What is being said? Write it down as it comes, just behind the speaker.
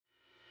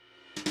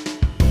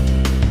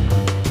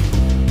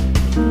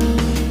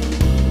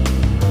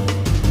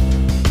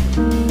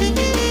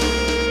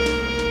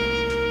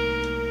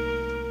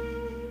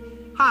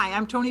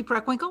I'm Toni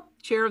Preckwinkle,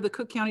 chair of the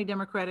Cook County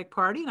Democratic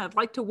Party, and I'd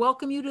like to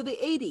welcome you to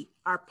the 80,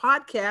 our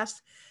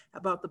podcast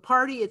about the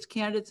party, its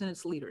candidates, and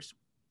its leaders.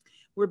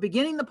 We're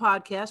beginning the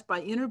podcast by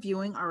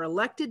interviewing our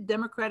elected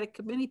Democratic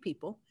committee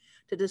people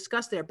to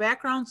discuss their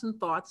backgrounds and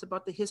thoughts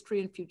about the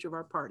history and future of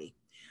our party.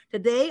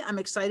 Today, I'm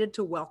excited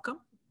to welcome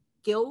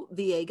Gil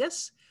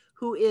Villegas,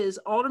 who is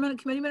Alderman and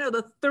Committeeman of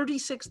the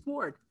 36th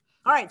Ward.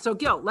 All right, so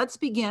Gil, let's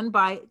begin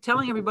by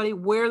telling everybody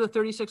where the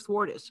 36th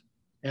Ward is.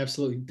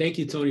 Absolutely. Thank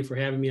you, Toni, for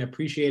having me. I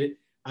appreciate it.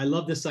 I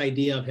love this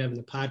idea of having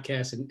a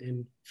podcast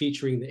and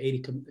featuring the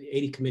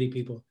 80 committee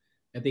people.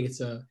 I think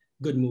it's a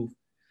good move.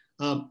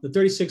 The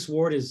 36th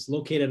Ward is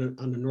located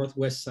on the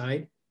northwest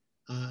side.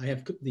 I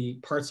have the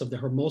parts of the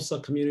Hermosa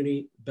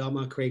community,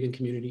 Belmont-Cragen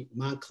community,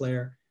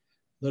 Montclair,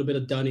 a little bit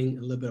of Dunning, and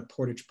a little bit of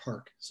Portage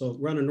Park. So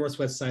we're on the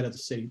northwest side of the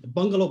city. The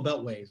Bungalow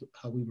Beltway is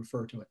how we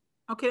refer to it.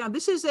 Okay, now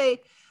this is a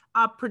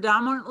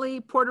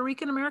predominantly Puerto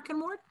Rican American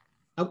ward?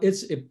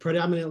 It's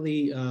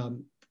predominantly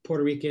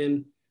Puerto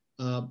Rican,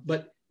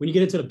 but when you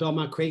get into the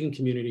Belmont-Cragen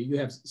community, you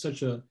have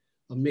such a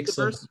mix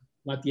diverse.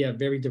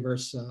 Very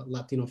diverse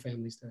Latino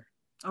families there.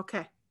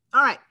 Okay,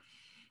 all right.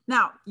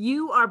 Now,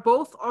 you are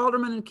both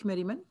aldermen and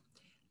committeemen.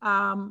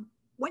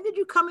 When did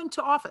you come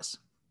into office?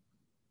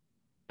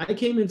 I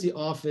came into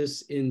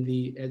office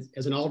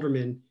as an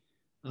alderman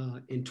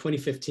in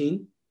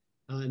 2015,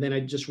 and then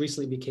I just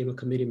recently became a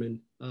committeeman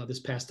this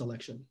past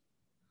election.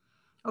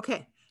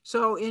 Okay.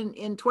 So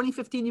in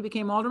 2015, you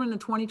became alderman. In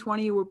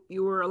 2020,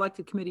 you were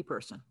elected committee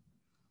person.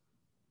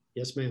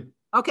 Yes, ma'am.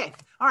 Okay.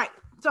 All right.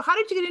 So how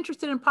did you get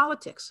interested in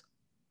politics?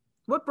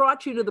 What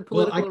brought you to the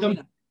political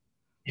arena?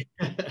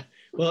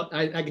 Well,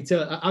 I can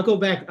tell. I'll go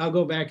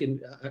back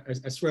and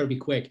I swear to be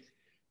quick.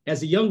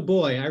 As a young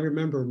boy, I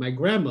remember my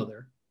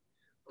grandmother,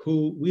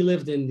 who we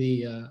lived in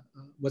the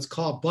what's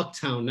called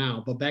Bucktown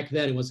now, but back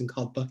then it wasn't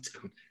called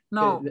Bucktown.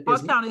 No,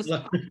 Bucktown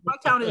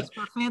is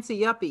for fancy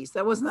yuppies.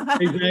 That was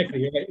not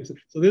exactly right.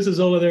 So this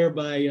is over there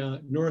by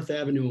North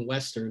Avenue and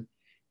Western,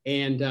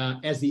 and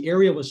as the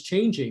area was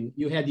changing,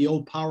 you had the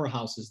old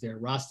powerhouses there,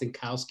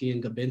 Rostenkowski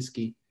and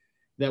Gabinski,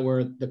 that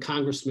were the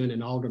congressmen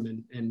and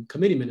aldermen and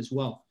committeemen as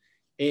well.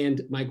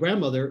 And my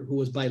grandmother, who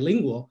was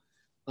bilingual,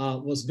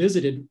 was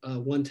visited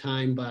one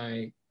time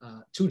by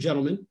two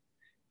gentlemen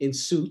in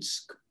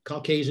suits,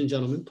 Caucasian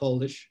gentlemen,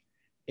 Polish.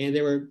 And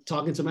they were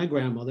talking to my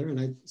grandmother, and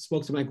I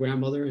spoke to my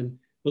grandmother and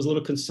was a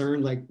little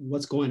concerned, like,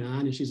 what's going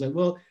on? And she's like,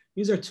 well,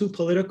 these are two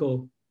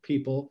political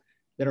people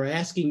that are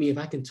asking me if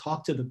I can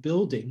talk to the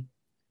building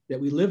that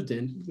we lived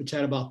in, which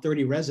had about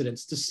 30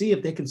 residents, to see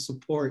if they can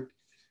support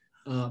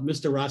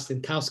Mr.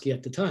 Rostenkowski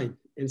at the time.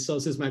 And so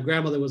since my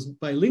grandmother was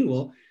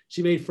bilingual,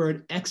 she made for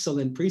an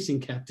excellent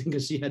precinct captain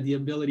because she had the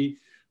ability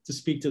to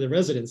speak to the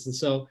residents. And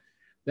so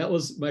that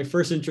was my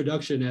first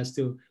introduction as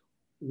to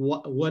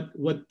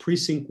what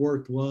precinct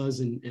work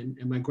was, and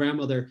my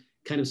grandmother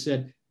kind of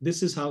said,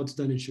 this is how it's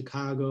done in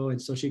Chicago.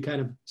 And so she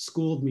kind of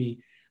schooled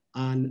me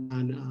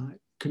on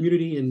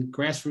community and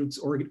grassroots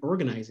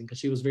organizing, because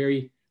she was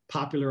very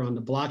popular on the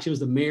block. She was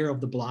the mayor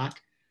of the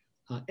block.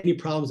 Any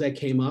problems that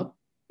came up,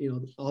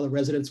 all the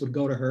residents would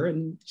go to her,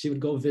 and she would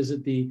go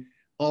visit the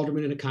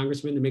alderman and the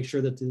congressman to make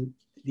sure that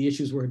the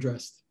issues were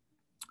addressed.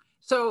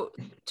 So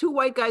two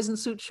white guys in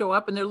suits show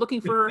up and they're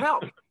looking for her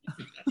help.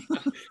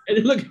 And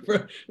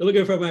they're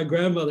looking for my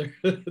grandmother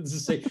to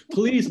say,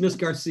 please, Miss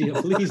Garcia,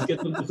 please get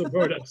them to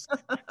support us.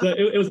 So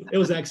it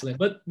was excellent.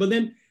 But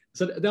then,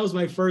 so that was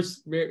my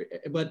first,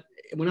 but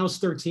when I was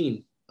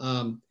 13,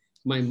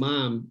 my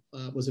mom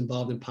was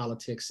involved in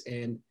politics.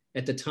 And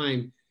at the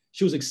time,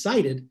 she was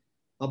excited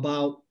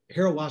about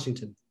Harold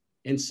Washington.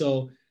 And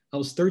so I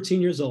was 13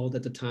 years old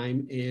at the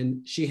time,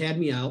 and she had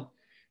me out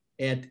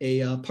at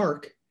a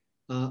park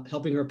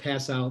helping her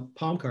pass out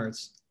palm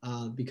cards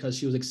because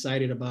she was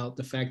excited about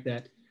the fact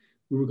that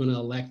we were going to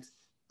elect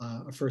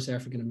a first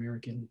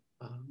African-American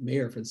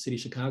mayor for the city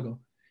of Chicago.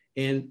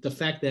 And the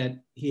fact that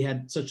he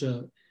had such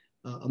a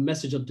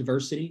message of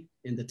diversity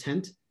in the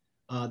tent,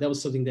 that was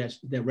something that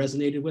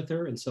resonated with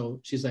her. And so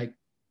she's like,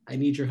 I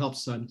need your help,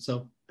 son.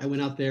 So I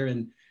went out there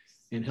and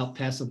helped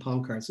pass some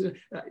palm cards.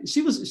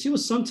 She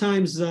was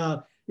sometimes,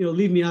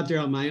 leave me out there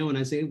on my own.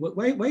 I say,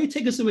 why are you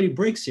taking so many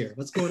breaks here?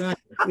 What's going on?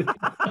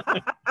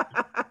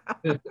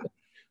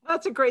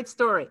 That's a great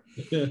story.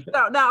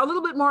 Now a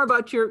little bit more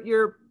about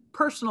your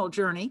personal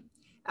journey.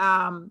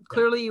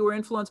 Clearly you were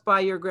influenced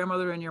by your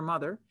grandmother and your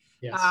mother.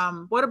 Yes.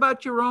 What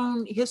about your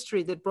own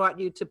history that brought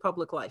you to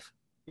public life?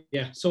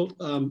 Yeah, so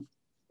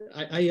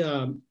I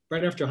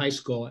right after high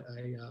school,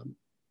 I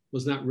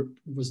was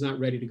not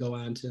ready to go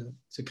on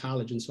to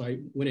college. And so I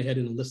went ahead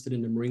and enlisted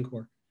in the Marine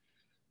Corps.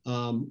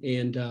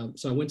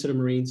 So I went to the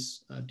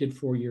Marines, did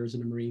 4 years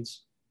in the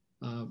Marines.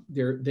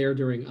 There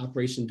during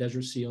Operation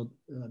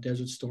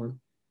Desert Storm.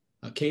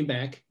 Came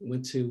back,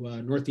 went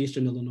to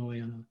Northeastern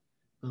Illinois on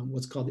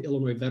what's called the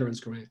Illinois Veterans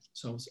Grant.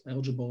 So I was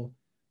eligible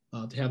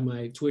to have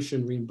my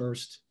tuition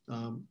reimbursed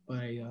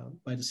by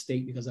the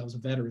state because I was a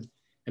veteran.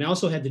 And I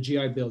also had the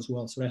GI Bill as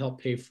well, so I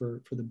helped pay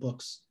for the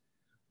books.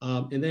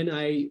 And then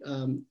I,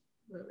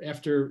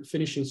 after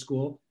finishing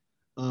school,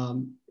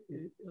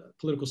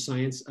 political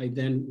science. I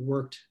then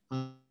worked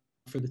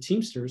for the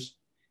Teamsters,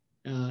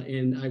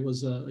 and I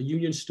was a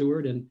union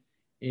steward, and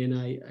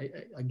I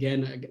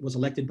again was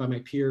elected by my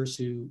peers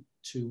to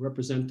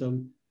represent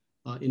them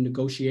in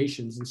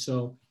negotiations. And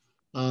so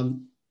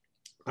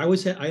I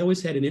always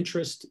had an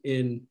interest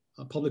in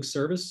public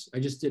service. I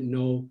just didn't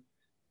know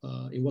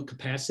in what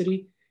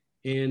capacity.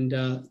 And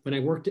when I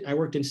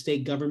worked in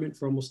state government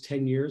for almost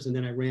 10 years, and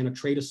then I ran a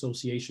trade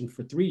association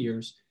for 3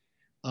 years.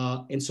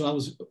 And so I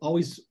was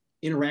always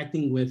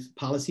interacting with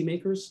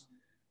policymakers,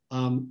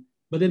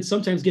 but then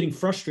sometimes getting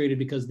frustrated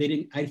because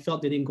I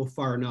felt they didn't go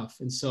far enough.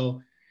 And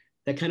so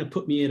that kind of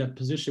put me in a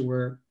position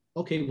where,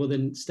 okay, well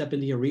then step in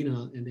the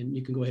arena and then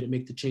you can go ahead and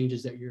make the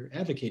changes that you're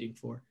advocating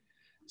for.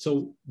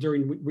 So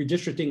during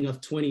redistricting of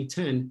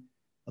 2010,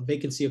 a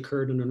vacancy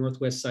occurred on the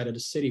northwest side of the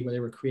city where they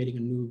were creating a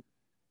new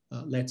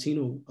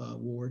Latino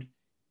ward.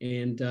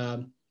 And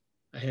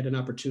I had an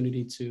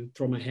opportunity to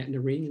throw my hat in the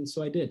ring, and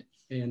so I did.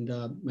 And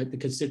the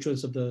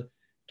constituents of the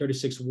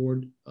 36th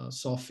ward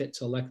saw fit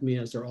to elect me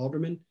as their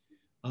alderman,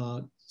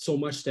 so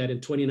much that in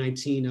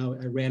 2019,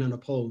 I ran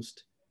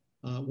unopposed,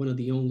 one of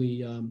the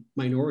only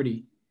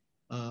minority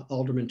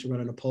aldermen to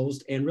run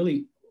unopposed, and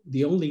really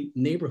the only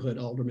neighborhood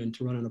alderman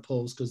to run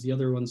unopposed, because the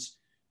other ones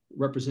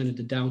represented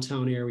the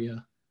downtown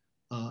area.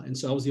 And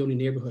so I was the only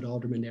neighborhood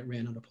alderman that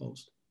ran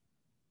unopposed.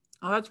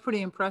 Oh, that's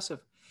pretty impressive.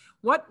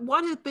 What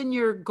have been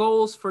your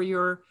goals for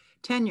your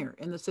tenure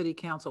in the city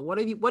council? What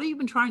have you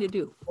been trying to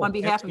do on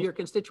behalf of your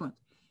constituents?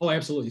 Oh,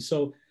 absolutely.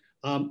 So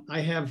I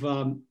have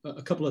a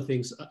couple of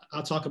things.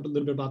 I'll talk a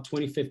little bit about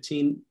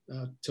 2015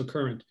 to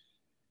current.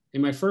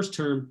 In my first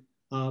term,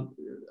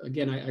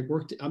 again,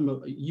 I'm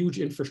a huge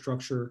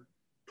infrastructure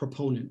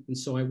proponent. And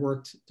so I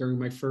worked during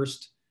my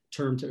first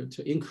term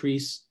to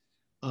increase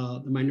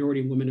the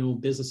minority and women-owned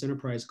business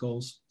enterprise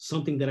goals,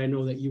 something that I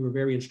know that you were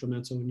very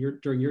instrumental in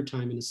during your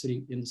time in the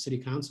city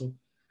council.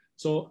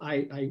 So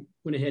I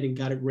went ahead and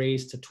got it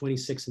raised to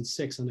 26 and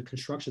 6 on the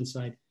construction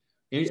side.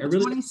 And so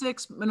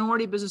 26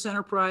 minority business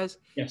enterprise,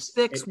 yes,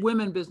 6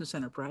 women business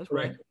enterprise,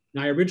 right?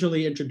 Now I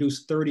originally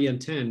introduced 30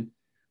 and 10,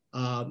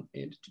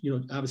 and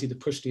obviously to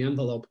push the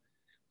envelope,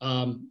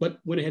 but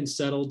went ahead and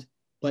settled.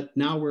 But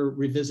now we're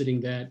revisiting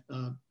that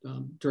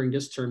during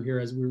this term here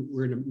as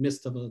we're in the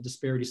midst of a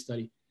disparity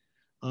study.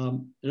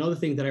 Another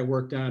thing that I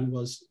worked on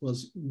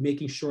was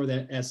making sure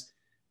that as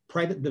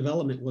private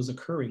development was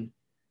occurring,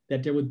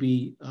 that there would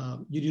be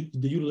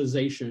the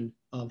utilization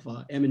of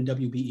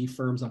M&WBE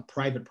firms on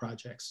private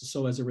projects.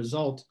 So as a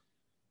result,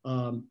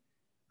 I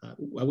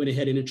went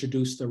ahead and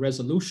introduced a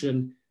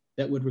resolution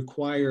that would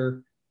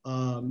require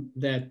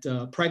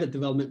that private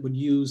development would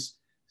use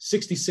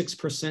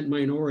 66%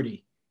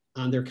 minority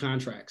on their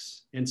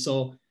contracts. And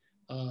so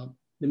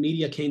the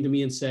media came to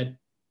me and said,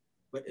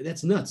 "But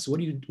that's nuts. What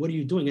are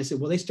you doing?" I said,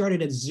 "Well, they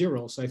started at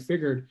 0. So I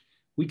figured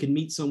we could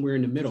meet somewhere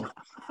in the middle."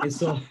 And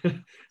so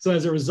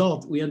as a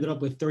result, we ended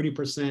up with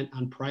 30%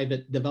 on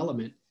private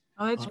development.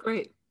 Oh, that's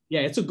great.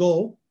 Yeah, it's a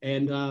goal.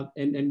 And a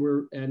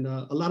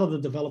lot of the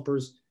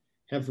developers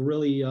have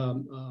really,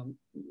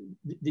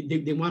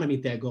 they want to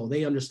meet that goal.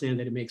 They understand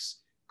that it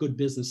makes good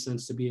business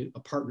sense to be a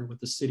partner with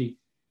the city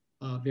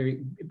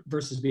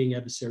versus being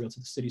adversarial to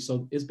the city.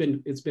 So it's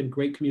been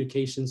great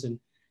communications, and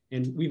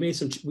we've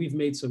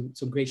made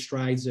some great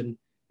strides in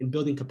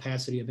building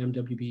capacity of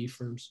MWBE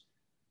firms.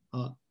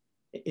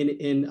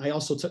 And I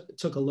also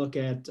took a look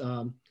at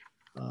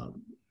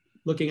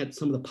looking at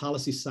some of the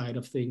policy side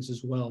of things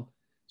as well.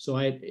 So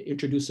I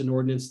introduced an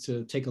ordinance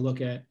to take a look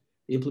at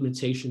the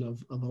implementation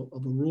of a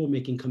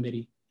rulemaking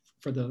committee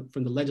from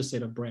the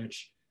legislative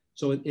branch.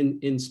 So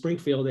in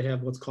Springfield, they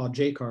have what's called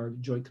JCAR,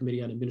 Joint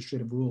Committee on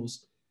Administrative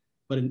Rules.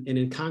 But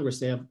in Congress,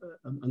 they have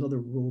another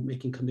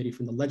rulemaking committee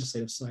from the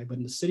legislative side. But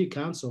in the city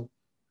council,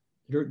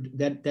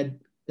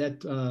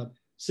 that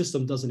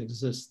system doesn't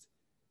exist.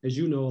 As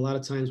you know, a lot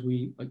of times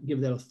we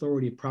give that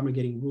authority of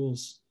promulgating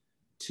rules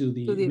to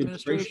the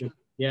administration.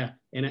 Yeah,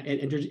 and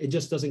it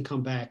just doesn't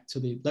come back to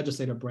the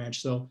legislative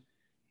branch. So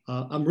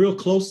I'm real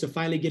close to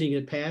finally getting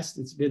it passed.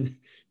 It's been,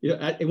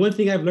 and one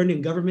thing I've learned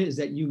in government is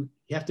that you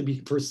have to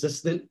be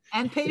persistent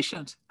and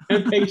patient.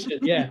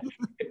 Yeah,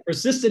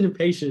 persistent and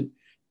patient.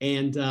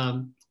 And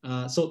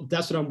so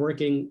that's what I'm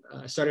working.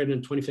 I started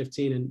in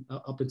 2015 and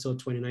up until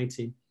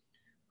 2019.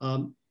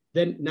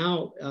 Then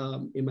now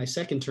in my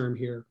second term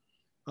here,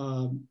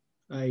 I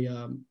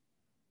am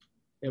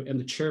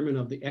the chairman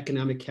of the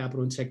Economic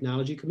Capital and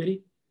Technology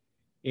Committee.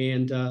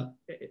 And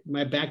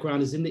my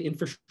background is in the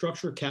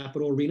infrastructure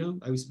capital arena.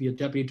 I used to be a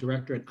deputy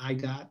director at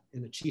IGOT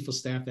and the chief of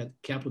staff at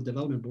Capital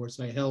Development Board.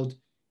 So I held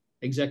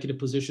executive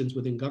positions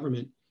within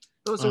government.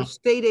 Those are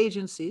state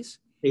agencies.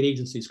 State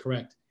agencies,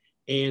 correct.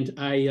 And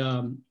I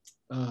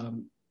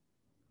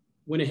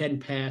went ahead and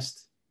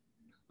passed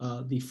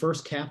the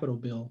first capital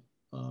bill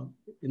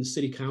in the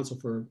city council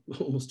for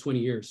almost 20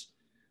 years.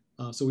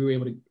 So we were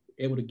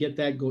able to get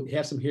that,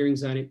 have some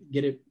hearings on it,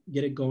 get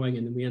it going,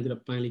 and then we ended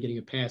up finally getting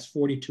it passed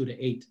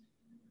 42-8.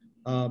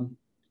 But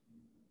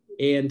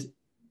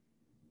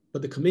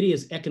the committee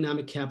is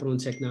economic, capital, and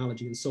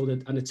technology. And so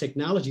that on the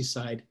technology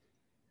side,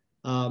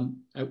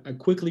 I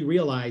quickly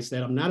realized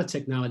that I'm not a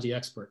technology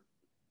expert,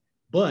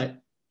 but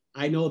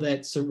I know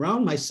that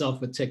surround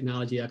myself with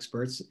technology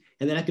experts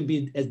and that I can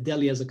be as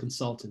deadly as a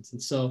consultant.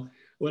 And so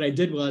what I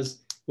did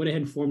was went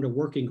ahead and formed a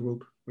working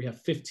group. We have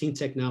 15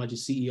 technology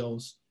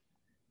CEOs,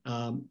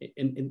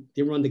 and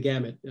they run the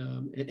gamut,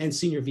 and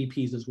senior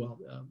VPs as well.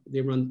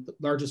 They run the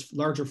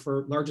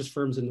largest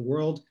firms in the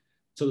world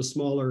to the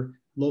smaller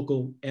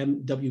local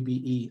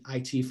MWBE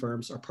IT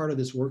firms are part of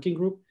this working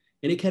group.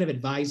 And it kind of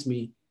advised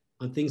me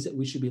on things that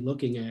we should be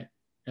looking at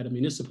a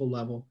municipal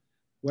level.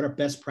 What are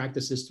best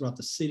practices throughout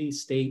the city,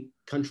 state,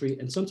 country,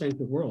 and sometimes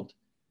the world?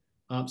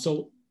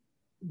 So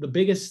with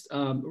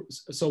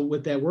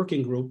that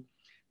working group,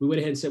 we went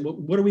ahead and said, well,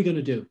 what are we going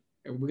to do?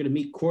 We're going to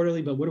meet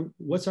quarterly, but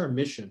what's our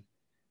mission?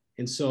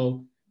 And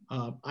so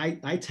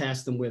I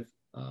tasked them with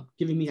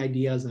giving me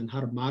ideas on how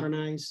to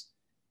modernize,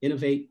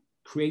 innovate,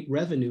 create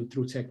revenue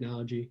through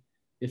technology,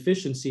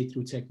 efficiency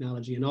through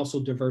technology, and also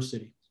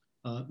diversity.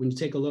 When you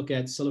take a look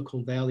at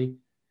Silicon Valley,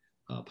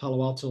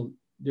 Palo Alto,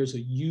 there's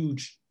a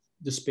huge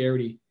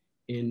disparity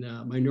in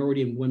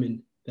minority and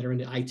women that are in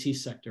the IT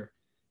sector.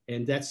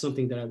 And that's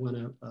something that I want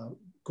to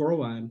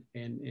grow on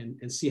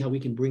and see how we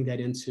can bring that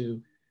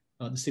into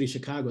the city of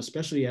Chicago,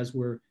 especially as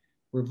we're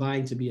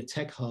vying to be a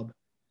tech hub.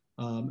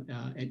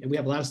 And we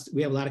have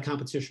a lot of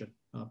competition.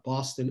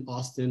 Boston,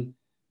 Austin,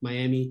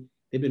 Miami,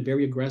 they've been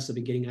very aggressive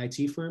in getting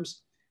IT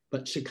firms.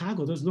 But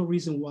Chicago, there's no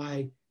reason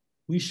why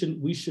we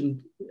should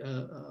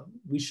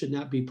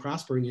not be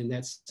prospering in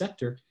that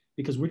sector,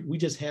 because we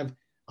just have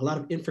a lot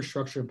of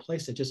infrastructure in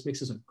place that just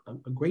makes us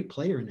a great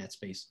player in that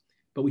space.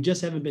 But we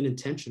just haven't been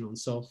intentional. And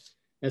so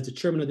as the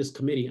chairman of this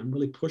committee, I'm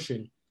really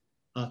pushing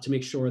to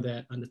make sure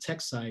that on the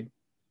tech side,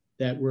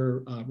 that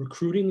we're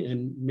recruiting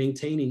and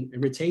maintaining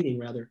and retaining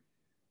rather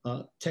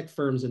tech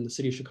firms in the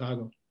city of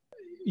Chicago.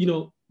 You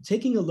know,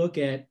 taking a look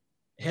at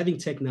having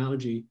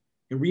technology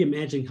and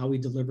reimagining how we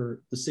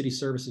deliver the city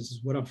services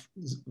is what I'm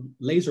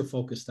laser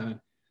focused on,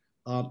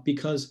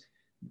 because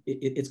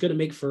it's going to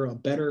make for a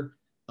better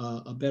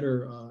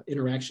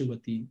interaction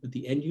with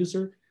the end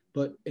user,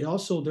 but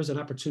there's an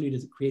opportunity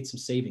to create some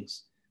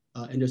savings.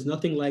 And there's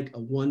nothing like a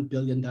 $1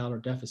 billion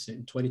deficit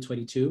in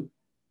 2022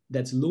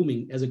 that's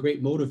looming as a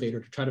great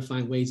motivator to try to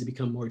find ways to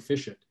become more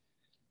efficient.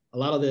 A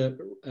lot of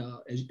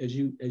as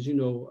you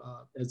know,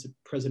 as the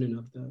president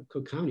of the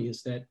Cook County,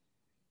 is that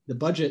the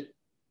budget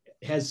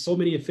has so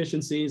many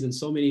efficiencies and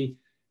so many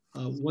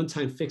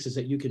one-time fixes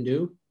that you can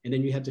do, and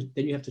then you have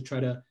to try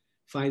to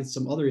find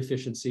some other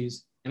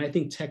efficiencies. And I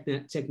think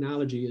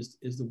technology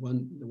is the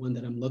one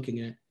that I'm looking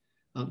at.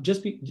 And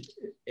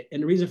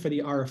the reason for the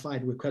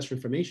RFI, the request for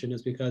information,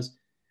 is because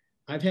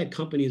I've had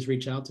companies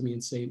reach out to me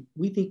and say,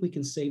 we think we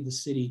can save the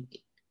city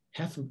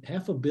half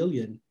a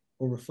billion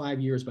over 5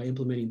 years by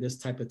implementing this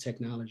type of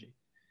technology.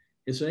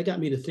 And so that got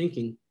me to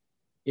thinking,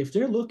 if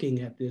they're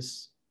looking at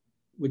this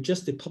with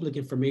just the public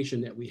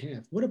information that we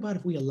have, what about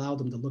if we allow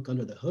them to look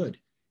under the hood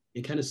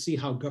and kind of see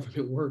how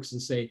government works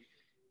and say,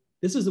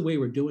 this is the way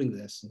we're doing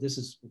this, this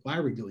is why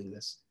we're doing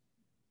this.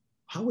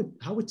 How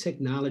would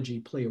technology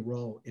play a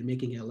role in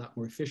making it a lot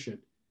more efficient,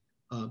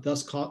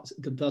 thus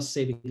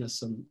saving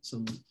us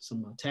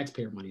some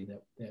taxpayer money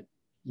that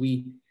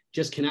we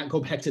just cannot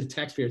go back to the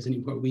taxpayers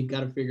anymore. We've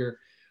got to figure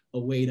a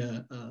way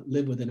to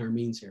live within our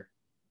means here.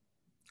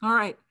 All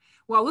right.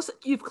 Well, listen,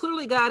 you've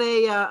clearly got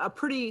a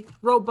pretty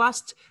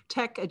robust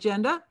tech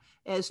agenda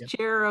as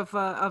chair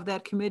of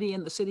that committee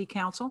in the city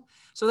council.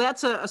 So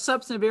that's a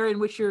substantive area in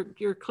which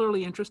you're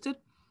clearly interested.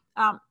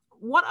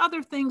 What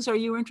other things are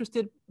you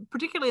interested,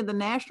 particularly at the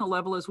national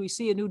level, as we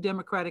see a new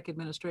Democratic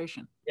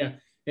administration? Yeah,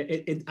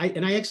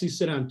 I actually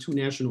sit on two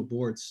national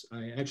boards.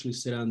 I actually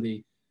sit on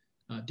the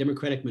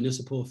Democratic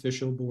Municipal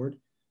Official Board,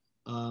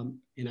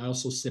 and I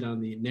also sit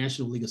on the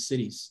National League of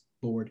Cities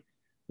Board,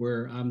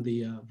 where I'm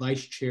the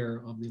vice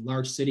chair of the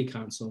Large City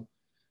Council,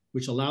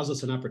 which allows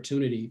us an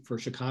opportunity for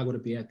Chicago to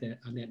be on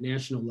that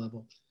national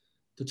level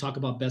to talk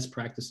about best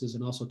practices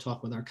and also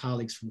talk with our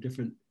colleagues from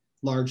different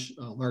large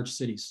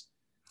cities.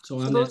 So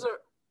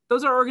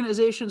those are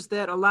organizations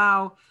that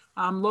allow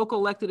local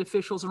elected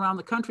officials around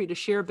the country to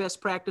share best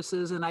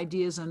practices and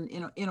ideas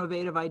and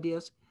innovative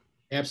ideas.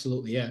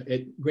 Absolutely, yeah,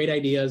 great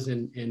ideas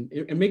and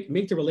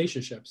make the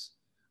relationships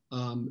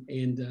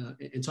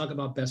and talk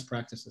about best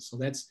practices.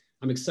 So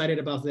I'm excited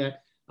about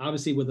that.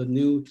 Obviously, with a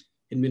new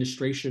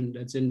administration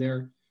that's in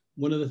there,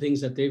 one of the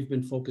things that they've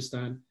been focused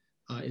on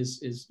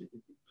is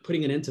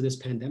putting an end to this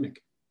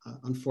pandemic.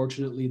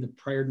 Unfortunately, the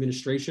prior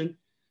administration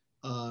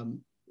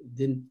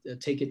didn't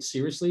take it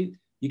seriously.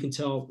 You can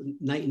tell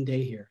night and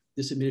day here.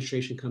 This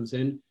administration comes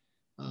in.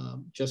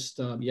 Just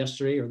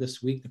yesterday or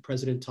this week, the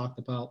president talked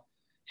about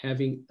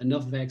having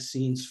enough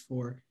vaccines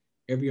for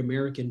every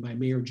American by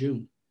May or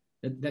June.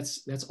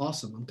 That's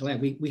awesome. I'm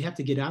glad we have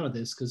to get out of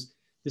this, because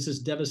this is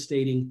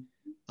devastating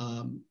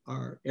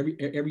our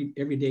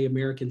everyday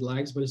American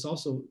lives, but it's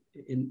also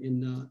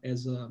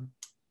as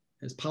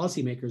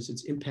policymakers,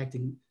 it's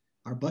impacting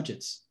our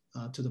budgets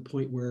to the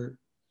point where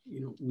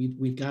we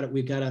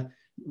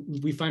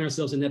find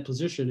ourselves in that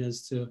position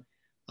as to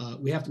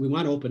we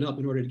want to open up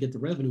in order to get the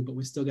revenue, but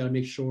we still got to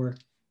make sure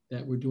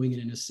that we're doing it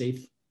in a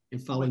safe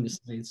and following the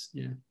science.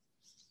 Yeah.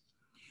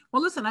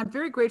 Well, listen, I'm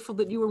very grateful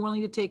that you were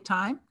willing to take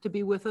time to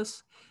be with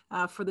us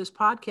for this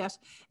podcast.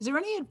 Is there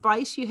any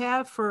advice you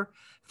have for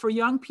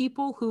young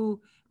people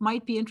who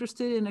might be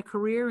interested in a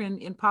career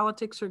in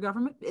politics or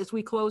government as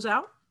we close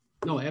out?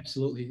 No,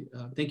 absolutely.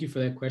 Thank you for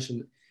that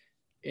question.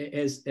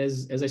 As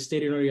I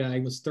stated earlier, I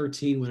was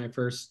 13 when I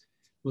first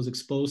was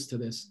exposed to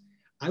this.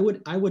 I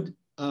would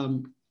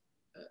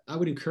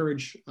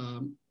encourage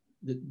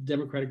the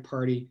Democratic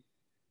Party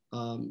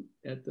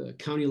at the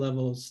county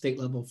level, state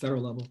level,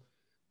 federal level,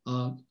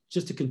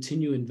 just to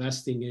continue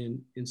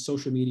investing in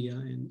social media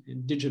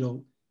and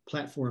digital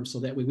platforms, so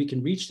that way we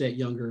can reach that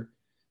younger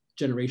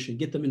generation,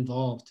 get them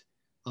involved,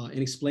 and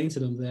explain to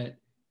them that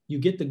you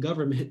get the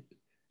government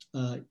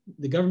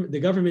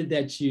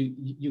that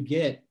you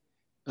get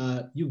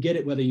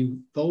it whether you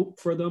vote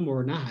for them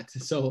or not.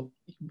 So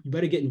you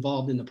better get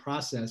involved in the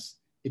process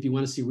if you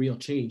want to see real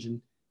change.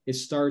 And it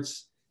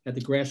starts at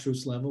the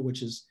grassroots level,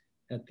 which is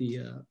at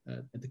the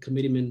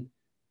committeeman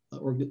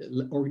or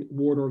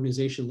ward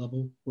organization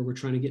level, where we're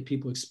trying to get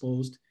people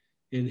exposed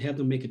and have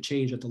them make a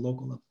change at the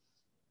local level.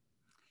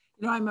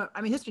 You know,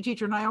 I'm a history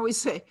teacher, and I always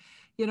say,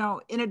 you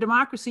know, in a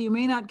democracy, you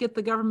may not get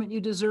the government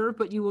you deserve,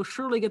 but you will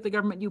surely get the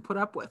government you put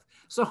up with.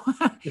 So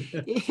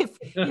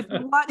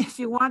if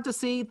you want to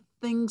see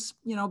things,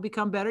 you know,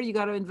 become better, you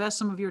got to invest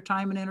some of your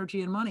time and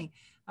energy and money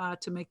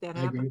to make that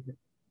happen.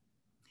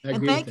 I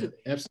agree with that.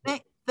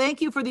 Absolutely.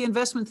 Thank you for the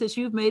investments that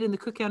you've made in the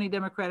Cook County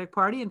Democratic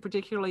Party, and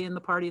particularly in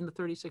the party in the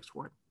 36th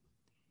Ward.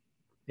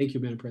 Thank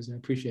you, Madam President.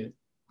 I appreciate it.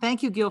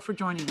 Thank you, Gil, for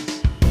joining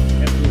us.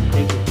 Absolutely.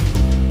 Thank you.